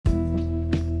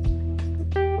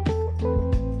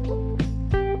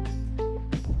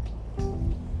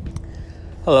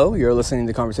Hello, you're listening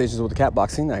to Conversations with the Cat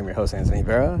Boxing. I'm your host, Anthony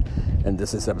Vera, and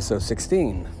this is episode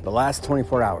 16, the last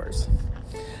 24 hours.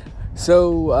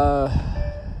 So,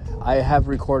 I have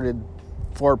recorded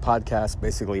 4 podcasts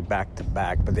basically back to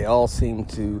back, but they all seem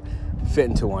to fit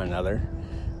into one another,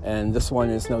 and this one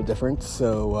is no different.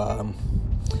 So,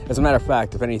 as a matter of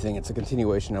fact, if anything, it's a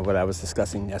continuation of what I was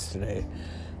discussing yesterday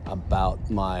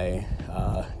about my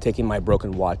taking my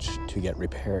broken watch to get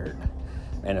repaired,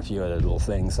 and a few other little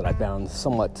things that I found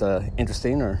somewhat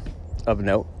interesting or of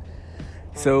note.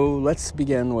 So let's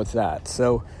begin with that.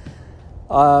 So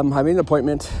I made an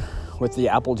appointment with the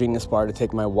Apple Genius Bar to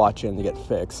take my watch in to get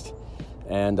fixed,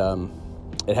 and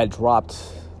it had dropped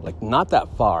like not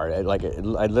that far. I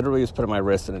literally just put it on my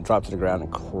wrist and it dropped to the ground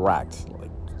and cracked,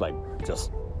 like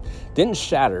just didn't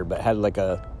shatter, but had like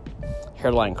a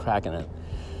hairline crack in it.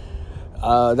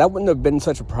 That wouldn't have been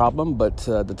such a problem, but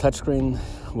the touchscreen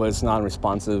was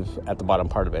non-responsive at the bottom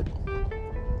part of it.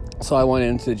 So I went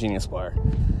into the Genius Bar.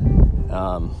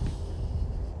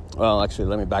 Well, actually,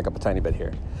 let me back up a tiny bit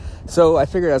here. So I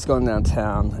figured I was going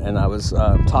downtown, and I was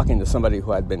talking to somebody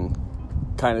who I'd been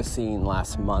kind of seeing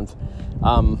last month.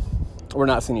 We're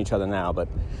not seeing each other now, but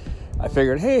I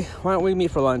figured, hey, why don't we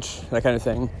meet for lunch, that kind of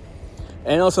thing.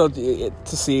 And also to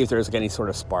see if there's any sort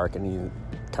of spark, any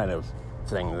kind of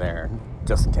thing there,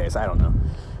 just in case. I don't know.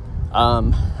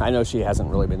 I know she hasn't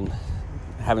really been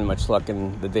having much luck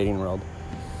in the dating world.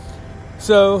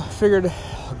 So figured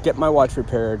get my watch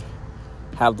repaired,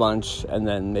 have lunch, and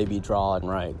then maybe draw and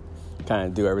write. Kind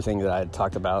of do everything that I had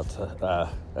talked about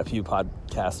a few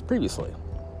podcasts previously.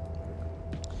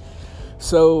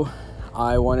 So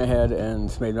I went ahead and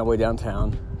made my way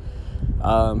downtown.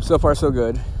 So far so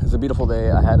good. It's a beautiful day.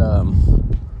 I had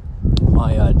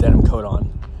my denim coat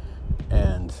on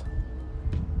and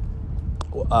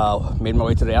made my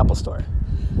way to the Apple Store.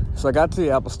 So I got to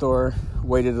the Apple Store,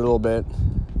 waited a little bit,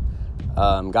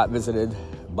 got visited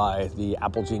by the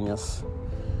Apple Genius.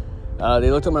 They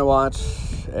looked at my watch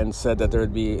and said that there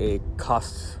would be a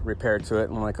cost repair to it.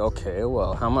 And I'm like, okay,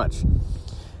 well, how much?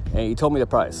 And he told me the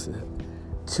price,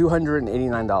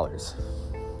 $289.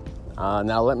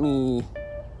 Now let me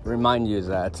remind you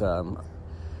that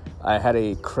I had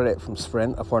a credit from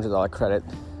Sprint, a $400 credit.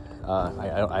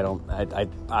 I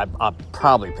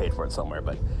probably paid for it somewhere,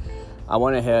 but I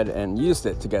went ahead and used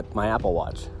it to get my Apple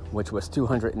Watch, which was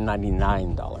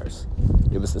 $299.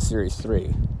 It was the Series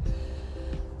 3.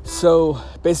 So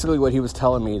basically what he was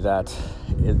telling me that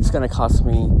it's going to cost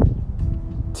me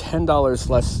 $10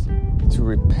 less to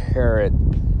repair it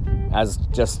as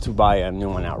just to buy a new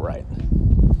one outright.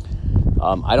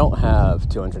 I don't have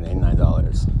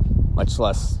 $289, much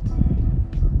less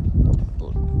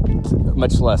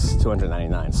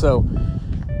 $299. So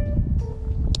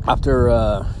after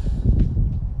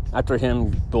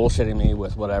him bullshitting me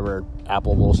with whatever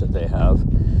Apple bullshit they have,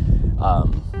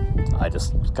 I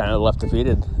just kind of left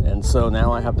defeated. And so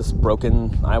now I have this broken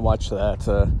iWatch that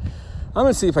I'm going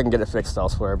to see if I can get it fixed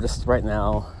elsewhere. Just right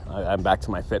now, I'm back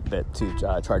to my Fitbit to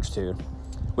charge to,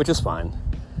 which is fine.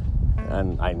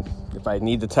 And if I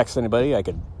need to text anybody, I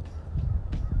could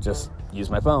just use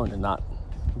my phone and not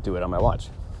do it on my watch.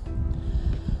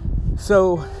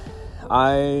 So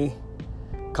I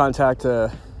contact the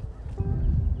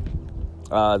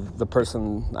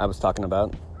person I was talking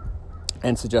about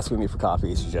and suggest we meet for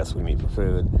coffee, suggest we meet for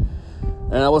food.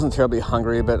 And I wasn't terribly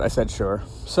hungry, but I said sure.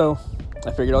 So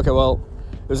I figured, okay, well,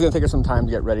 it was going to take us some time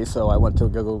to get ready, so I went to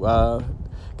go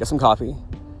get some coffee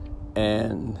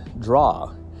and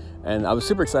draw. And I was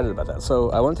super excited about that.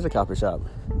 So I went to the coffee shop,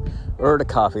 ordered a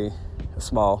coffee, a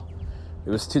small.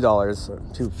 It was $2 or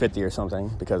 $2.50 or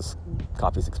something because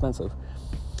coffee's expensive.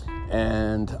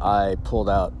 And I pulled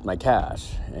out my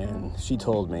cash, and she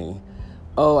told me,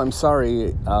 "Oh, I'm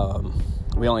sorry,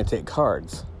 we only take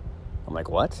cards." I'm like,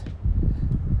 "What?"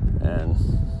 And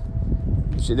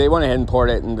they went ahead and poured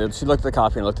it, and she looked at the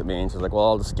coffee and looked at me, and she was like, "Well,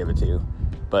 I'll just give it to you,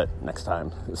 but next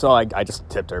time." So I just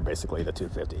tipped her basically the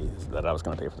 $2.50 that I was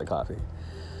going to pay for the coffee.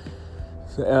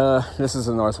 This is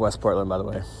in Northwest Portland, by the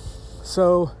way.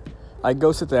 So I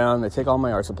go sit down, I take all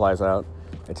my art supplies out,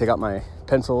 I take out my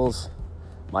pencils,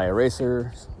 my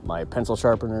erasers, my pencil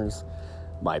sharpeners,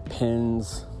 my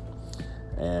pens,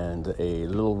 and a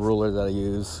little ruler that I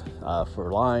use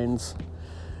for lines.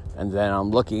 And then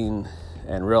I'm looking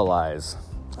and realize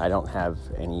I don't have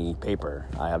any paper.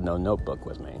 I have no notebook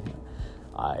with me.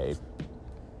 I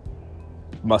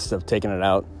must have taken it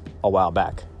out a while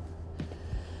back.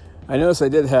 I noticed I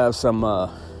did have some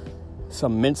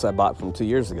mints I bought from 2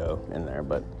 years ago in there,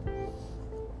 but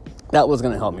that was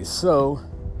going to help me. So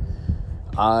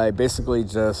I basically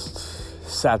just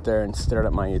sat there and stared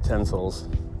at my utensils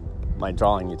my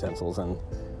drawing utensils and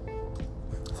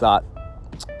thought,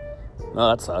 oh,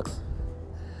 that sucks.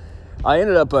 I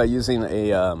ended up using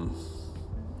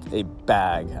a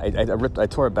bag. I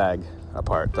tore a bag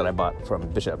apart that I bought from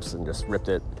Bishop's and just ripped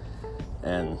it,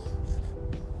 and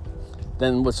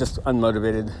then was just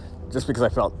unmotivated just because I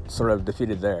felt sort of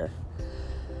defeated there.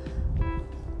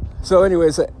 So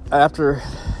anyways, after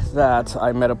that,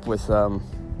 I met up with,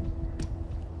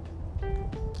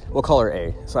 we'll call her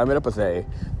A. So I met up with A,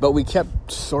 but we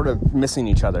kept sort of missing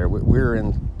each other. We were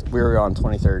on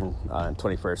 23rd and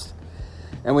 21st,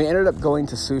 and we ended up going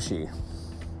to sushi.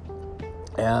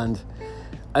 And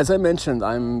as I mentioned,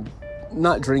 I'm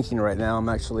not drinking right now. I'm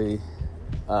actually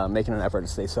making an effort to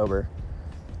stay sober.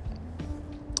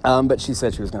 But she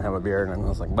said she was going to have a beer, and I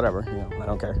was like, whatever, I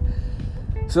don't care.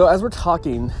 So as we're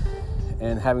talking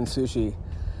and having sushi,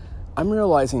 I'm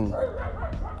realizing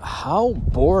how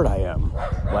bored I am.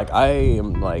 Like, I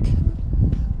am, like,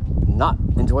 not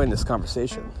enjoying this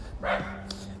conversation.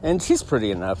 And she's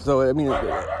pretty enough. So, I mean,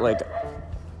 like,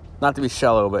 not to be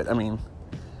shallow, but, I mean,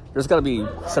 there's got to be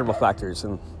several factors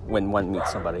when one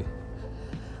meets somebody.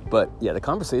 But, yeah, the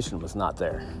conversation was not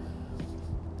there.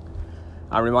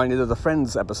 I'm reminded of the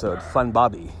Friends episode, Fun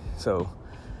Bobby. So,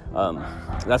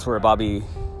 that's where Bobby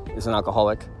is an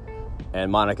alcoholic,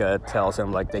 and Monica tells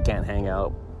him, like, they can't hang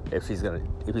out if he's gonna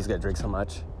drink so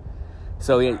much.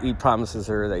 So he promises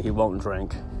her that he won't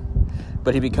drink,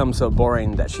 but he becomes so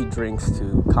boring that she drinks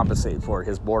to compensate for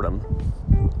his boredom,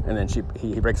 and then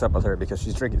he breaks up with her because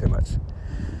she's drinking too much.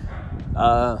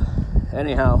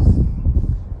 Anyhow,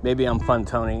 maybe I'm fun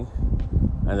Tony,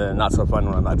 and then not so fun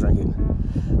when I'm not drinking.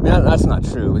 I mean, that's not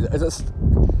true. It's just,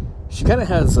 she kind of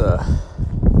has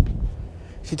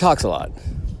she talks a lot.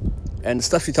 And the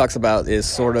stuff she talks about is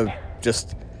sort of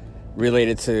just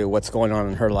related to what's going on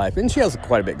in her life. And she has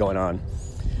quite a bit going on.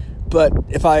 But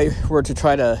if I were to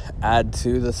try to add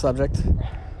to the subject,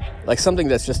 like something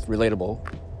that's just relatable,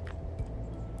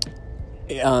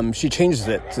 she changes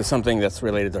it to something that's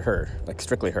related to her, like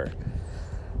strictly her.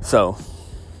 So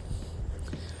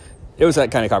it was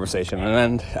that kind of conversation.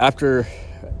 And then after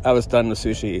I was done with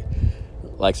sushi,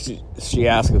 like she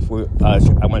asked if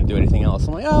I want to do anything else.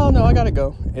 I'm like, oh no, I gotta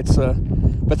go.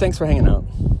 But thanks for hanging out.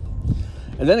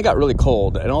 And then it got really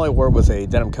cold, and all I wore was a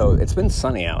denim coat. It's been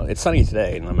sunny out. It's sunny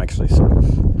today, and I'm actually sort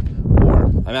of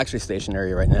warm. I'm actually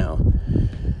stationary right now.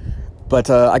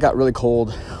 But I got really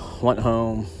cold, went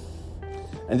home,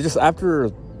 and just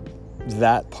after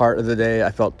that part of the day,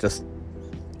 I felt just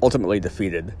ultimately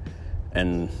defeated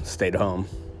and stayed home.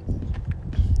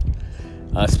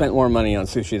 I spent more money on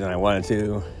sushi than I wanted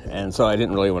to, and so I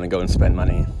didn't really want to go and spend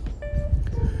money.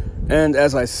 And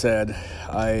as I said,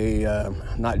 I'm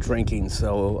not drinking,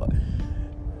 so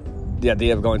the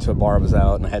idea of going to a bar was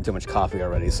out, and I had too much coffee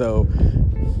already. So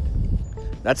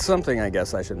that's something I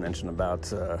guess I should mention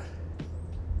about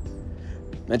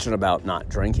not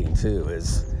drinking too,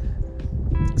 is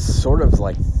sort of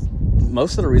like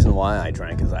most of the reason why I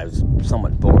drank is I was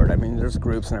somewhat bored. I mean, there's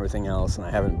groups and everything else, and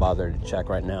I haven't bothered to check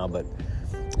right now, but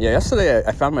yeah, yesterday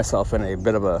I found myself in a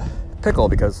bit of a pickle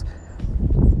because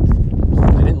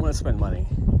I didn't want to spend money,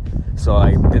 so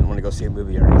I didn't want to go see a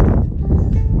movie or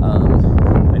anything.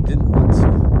 I didn't want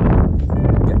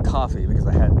to get coffee because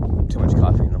I had too much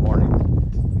coffee in the morning.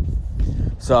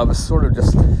 So I was sort of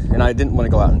just, and I didn't want to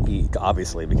go out and eat,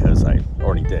 obviously, because I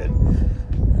already did.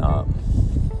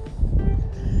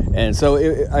 And so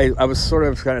I was sort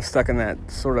of kind of stuck in that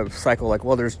sort of cycle, like,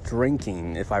 well, there's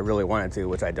drinking if I really wanted to,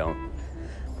 which I don't.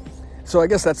 So I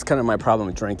guess that's kind of my problem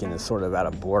with drinking, is sort of out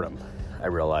of boredom, I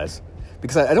realize.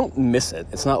 Because I don't miss it.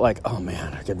 It's not like, oh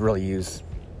man, I could really use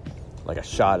like a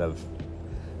shot of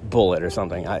Bullet or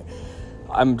something.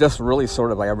 I'm just really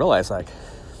sort of like, I realize like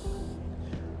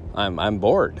I'm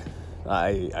bored.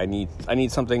 I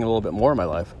need something a little bit more in my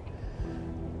life.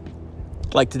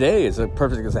 Like today is a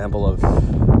perfect example of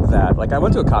that. Like I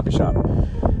went to a coffee shop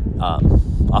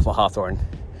off of Hawthorne,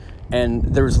 and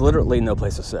there was literally no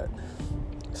place to sit.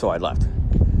 So I left,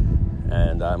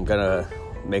 and I'm gonna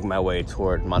make my way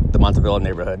toward the Montebello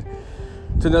neighborhood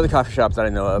to another coffee shop that I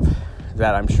know of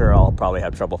that I'm sure I'll probably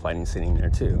have trouble finding seating there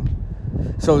too.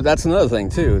 So that's another thing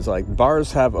too, is like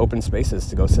bars have open spaces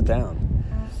to go sit down,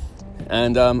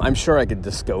 and I'm sure I could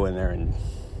just go in there and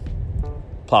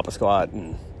plop a squat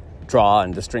and draw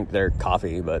and just drink their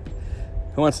coffee, but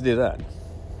who wants to do that?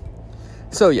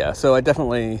 So yeah, so I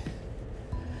definitely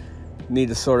need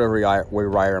to sort of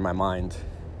rewire my mind.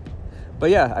 But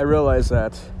yeah, I realize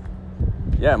that,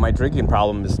 yeah, my drinking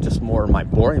problem is just more my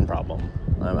boring problem.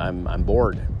 I'm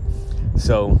bored.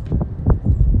 So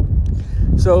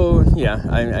yeah,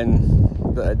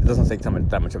 it doesn't take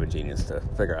that much of a genius to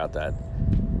figure out that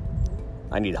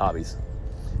I need hobbies,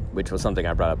 which was something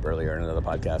I brought up earlier in another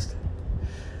podcast.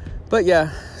 But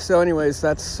yeah, so anyways,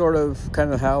 that's sort of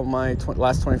kind of how my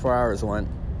last 24 hours went.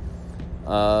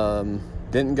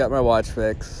 Didn't get my watch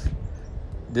fixed.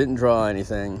 Didn't draw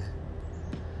anything.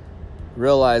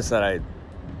 Realized that I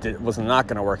was not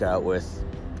going to work out with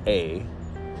A.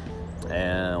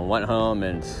 And went home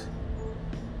and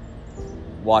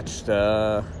watched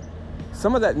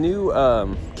some of that new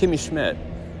Kimmy Schmidt.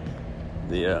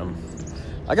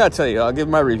 I gotta tell you, I'll give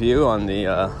my review on the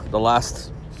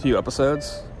last few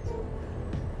episodes.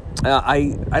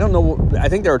 I don't know. I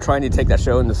think they were trying to take that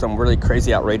show into some really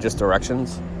crazy, outrageous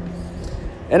directions,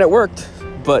 and it worked,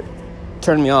 but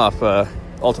turned me off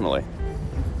ultimately.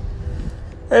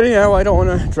 Anyhow, I don't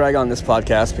want to drag on this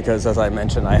podcast because, as I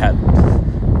mentioned, I had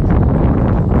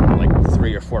like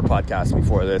 3 or 4 podcasts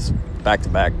before this, back to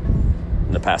back,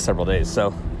 in the past several days.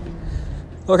 So,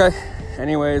 okay.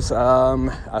 Anyways,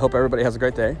 I hope everybody has a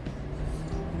great day,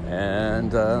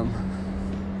 and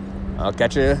I'll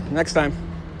catch you next time.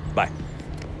 Bye.